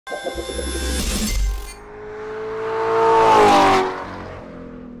Hey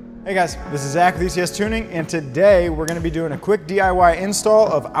guys, this is Zach with ECS Tuning, and today we're going to be doing a quick DIY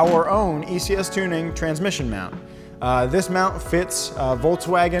install of our own ECS Tuning transmission mount. This mount fits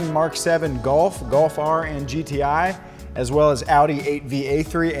Volkswagen MK7 Golf R, and GTI, as well as Audi 8V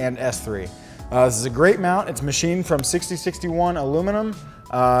A3 and S3. This is a great mount. It's machined from 6061 aluminum,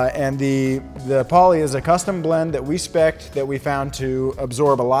 and the poly is a custom blend that we spec'd that we found to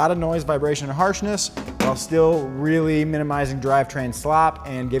absorb a lot of noise, vibration, and harshness while still really minimizing drivetrain slop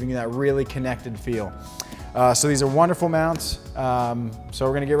and giving you that really connected feel. So these are wonderful mounts. So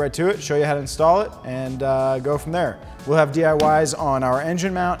we're gonna get right to it, show you how to install it, and go from there. We'll have DIYs on our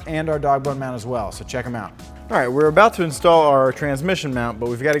engine mount and our dog bone mount as well, so check them out. All right, we're about to install our transmission mount, but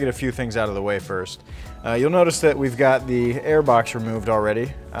we've got to get a few things out of the way first. You'll notice that we've got the air box removed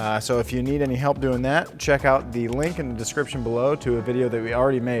already. So if you need any help doing that, check out the link in the description below to a video that we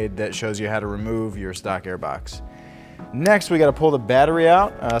already made that shows you how to remove your stock air box. Next, we got to pull the battery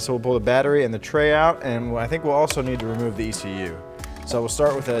out. So we'll pull the battery and the tray out, and I think we'll also need to remove the ECU. So we'll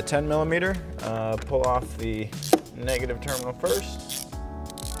start with a 10 millimeter, pull off the negative terminal first,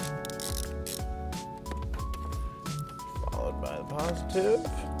 followed by the positive.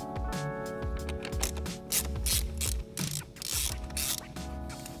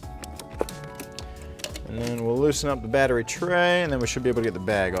 And then we'll loosen up the battery tray, and then we should be able to get the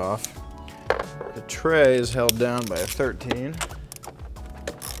bag off. The tray is held down by a 13.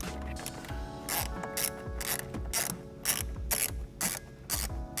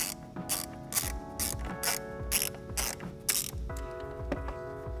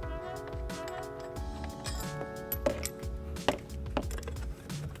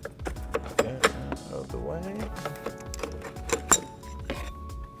 Get out of the way.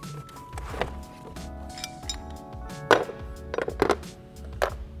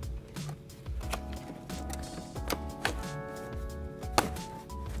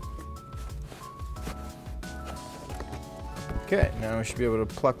 Okay, now we should be able to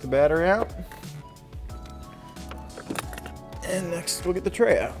pluck the battery out. And next we'll get the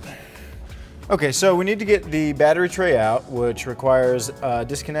tray out. Okay, so we need to get the battery tray out, which requires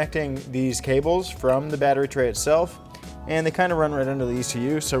disconnecting these cables from the battery tray itself, and they kind of run right under the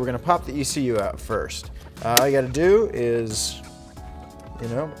ECU, so we're gonna pop the ECU out first. All you gotta do is,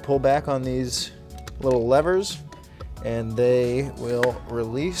 pull back on these little levers, and they will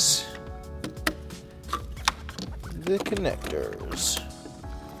release the connectors.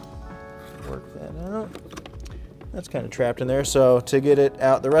 Work that out. That's kind of trapped in there, so to get it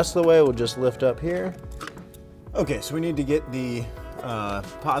out the rest of the way, we'll just lift up here. Okay, so we need to get the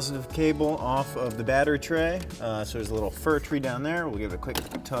positive cable off of the battery tray. So there's a little fir tree down there. We'll give it a quick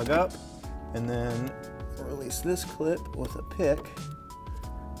tug up, and then release this clip with a pick.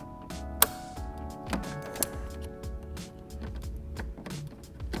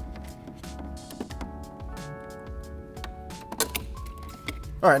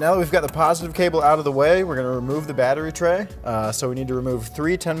 All right, now that we've got the positive cable out of the way, we're gonna remove the battery tray. So we need to remove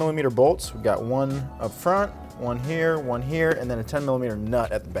 3 10 millimeter bolts. We've got one up front, one here, and then a 10 millimeter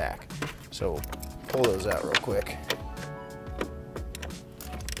nut at the back. So we'll pull those out real quick.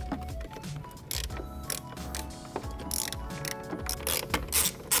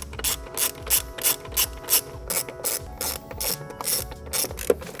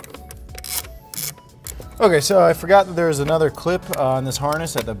 Okay, so I forgot that there's another clip on this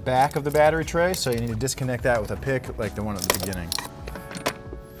harness at the back of the battery tray, so you need to disconnect that with a pick like the one at the beginning.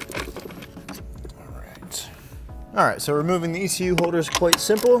 All right, so removing the ECU holder is quite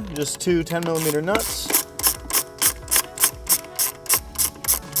simple, just 2 10 millimeter nuts.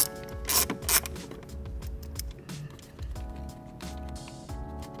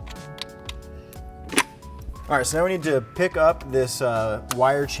 All right, so now we need to pick up this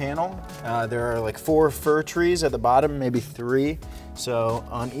wire channel. There are like 4 fir trees at the bottom, maybe 3. So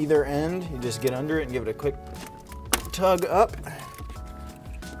on either end, you just get under it and give it a quick tug up.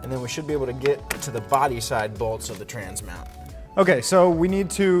 And then we should be able to get to the body side bolts of the trans mount. Okay, so we need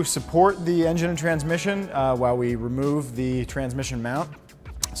to support the engine and transmission while we remove the transmission mount.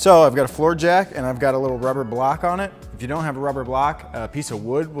 So I've got a floor jack and I've got a little rubber block on it. If you don't have a rubber block, a piece of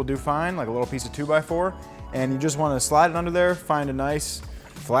wood will do fine, like a little piece of 2x4. And you just want to slide it under there, find a nice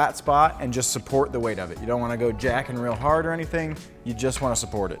flat spot, and just support the weight of it. You don't want to go jacking real hard or anything, you just want to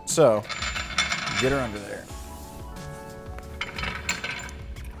support it. So, get her under there.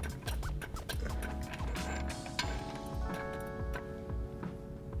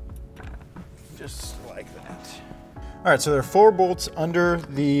 Just like that. All right, so there are 4 bolts under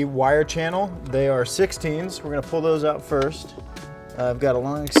the wire channel. They are 16s. We're gonna pull those out first. I've got a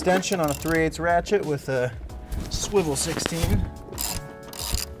long extension on a 3/8 ratchet with a swivel 16.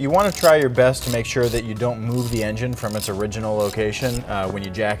 You want to try your best to make sure that you don't move the engine from its original location when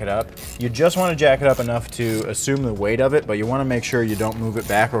you jack it up. You just want to jack it up enough to assume the weight of it, but you want to make sure you don't move it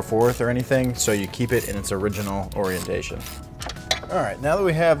back or forth or anything, so you keep it in its original orientation. All right, now that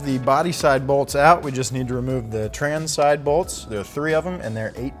we have the body side bolts out, we just need to remove the trans side bolts. There are 3 of them and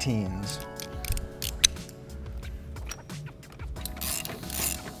they're 18s.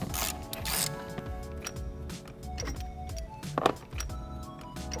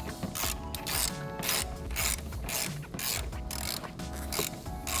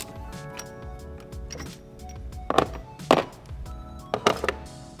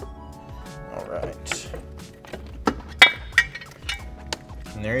 All right.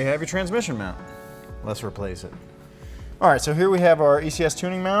 And there you have your transmission mount. Let's replace it. All right, so here we have our ECS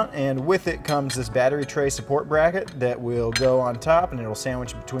tuning mount, and with it comes this battery tray support bracket that will go on top and it'll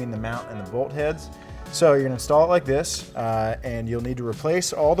sandwich between the mount and the bolt heads. So you're gonna install it like this, and you'll need to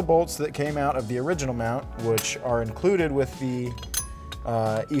replace all the bolts that came out of the original mount, which are included with the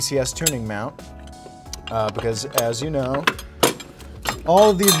ECS tuning mount, because as you know,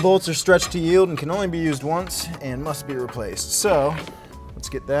 all of these bolts are stretched to yield and can only be used once and must be replaced. So let's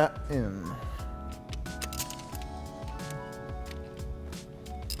get that in.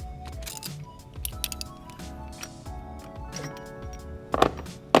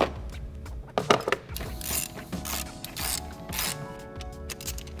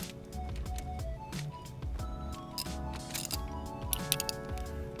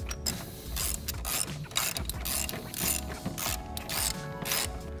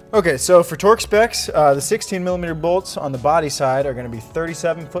 Okay, so for torque specs, the 16mm bolts on the body side are going to be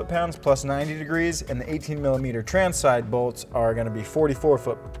 37 foot-pounds plus 90 degrees, and the 18mm trans side bolts are going to be 44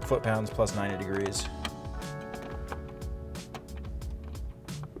 foot-pounds plus 90 degrees.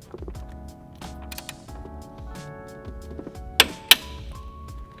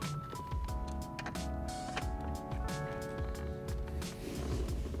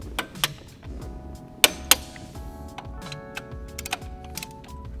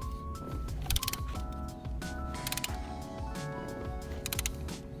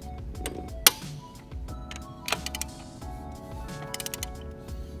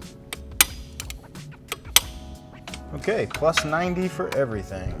 Okay, plus 90 for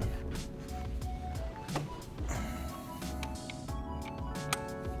everything.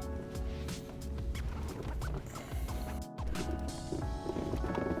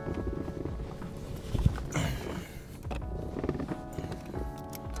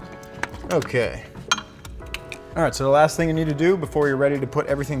 Okay. All right, so the last thing you need to do before you're ready to put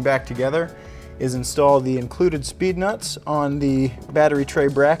everything back together is install the included speed nuts on the battery tray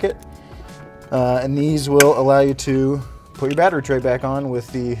bracket. And these will allow you to put your battery tray back on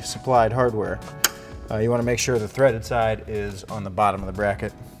with the supplied hardware. You want to make sure the threaded side is on the bottom of the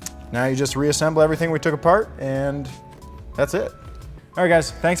bracket. Now you just reassemble everything we took apart, and that's it. All right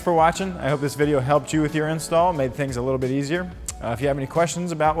guys, thanks for watching. I hope this video helped you with your install, made things a little bit easier. If you have any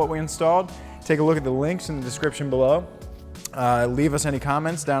questions about what we installed, take a look at the links in the description below. Leave us any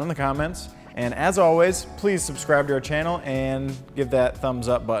comments down in the comments. And as always, please subscribe to our channel and give that thumbs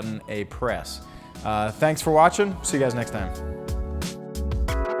up button a press. Thanks for watching. See you guys next time.